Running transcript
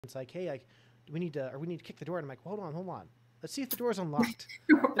It's like, hey, like we need to kick the door. And I'm like, well, hold on. Let's see if the door's unlocked.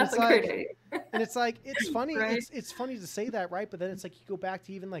 That's a great idea. And it's like, it's funny. Right. It's funny to say that, right? But then it's like, you go back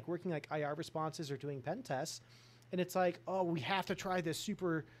to even like working like IR responses or doing pen tests. And it's like, oh, we have to try this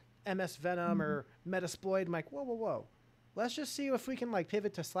super MS Venom or Metasploit. I'm like, whoa. Let's just see if we can like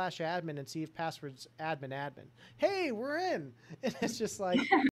pivot to /admin and see if password's admin. Hey, we're in. And it's just like,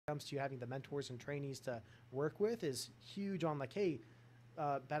 when it comes to having the mentors and trainees to work with is huge on like, hey,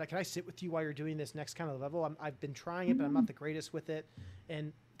 Beta, can I sit with you while you're doing this next kind of level? I've been trying it, but I'm not the greatest with it.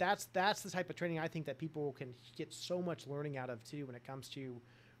 And that's the type of training I think that people can get so much learning out of too when it comes to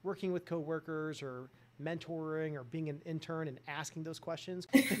working with coworkers or mentoring or being an intern and asking those questions.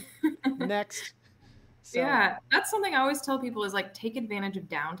 Next. So, yeah, that's something I always tell people is like, take advantage of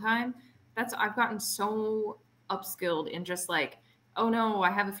downtime. I've gotten so upskilled in just like, oh no,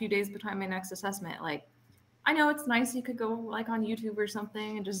 I have a few days between my next assessment. Like, I know it's nice you could go like on YouTube or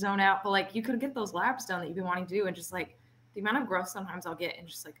something and just zone out, but like you could get those labs done that you've been wanting to do, and just like the amount of growth sometimes I'll get in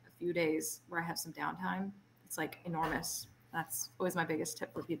just like a few days where I have some downtime, it's like enormous. That's always my biggest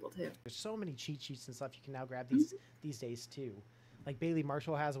tip for people too. There's so many cheat sheets and stuff you can now grab these days too. Like Bailey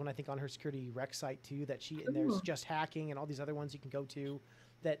Marshall has one, I think, on her security rec site too, that and there's Just Hacking and all these other ones you can go to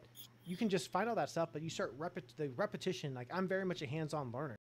that you can just find all that stuff, but you start the repetition. Like, I'm very much a hands-on learner.